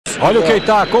Olha o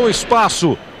Keita com o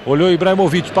espaço. Olhou o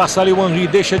Ibrahimovic, passa ali o Henry,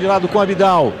 deixa de lado com o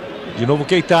Abidal. De novo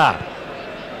Keita.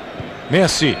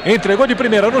 Messi entregou de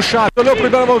primeira no chave, olhou pro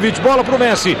Ibrahimovic, bola pro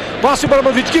Messi. Passa o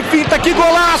Ibrahimovic, que finta, que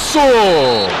golaço!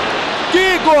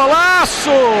 Que golaço!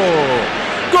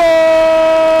 Gol!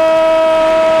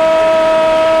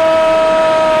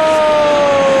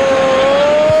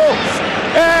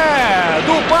 É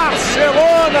do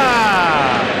Barcelona!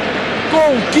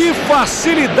 Com que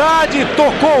facilidade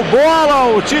tocou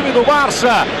bola o time do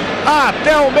Barça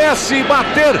até o Messi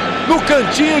bater no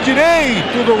cantinho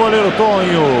direito do goleiro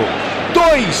Tonho.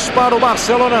 2 para o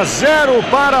Barcelona, 0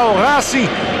 para o Racing.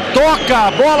 Toca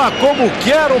a bola como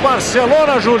quer o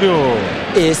Barcelona, Júlio.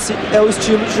 Esse é o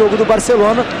estilo de jogo do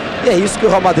Barcelona e é isso que o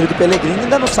Real Madrid do Pellegrini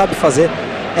ainda não sabe fazer.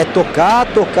 É tocar,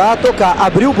 tocar, tocar.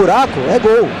 Abriu o buraco, é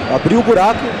gol. Abriu o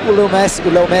buraco, o Léo Messi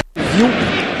viu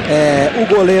o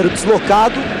goleiro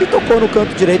deslocado e tocou no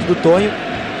canto direito do Tonho.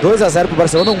 2-0 para o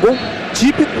Barcelona, um gol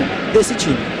típico desse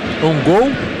time. Um gol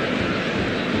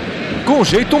com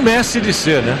jeito Messi de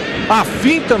ser, né? A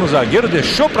finta no zagueiro,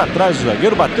 deixou para trás o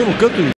zagueiro, bateu no canto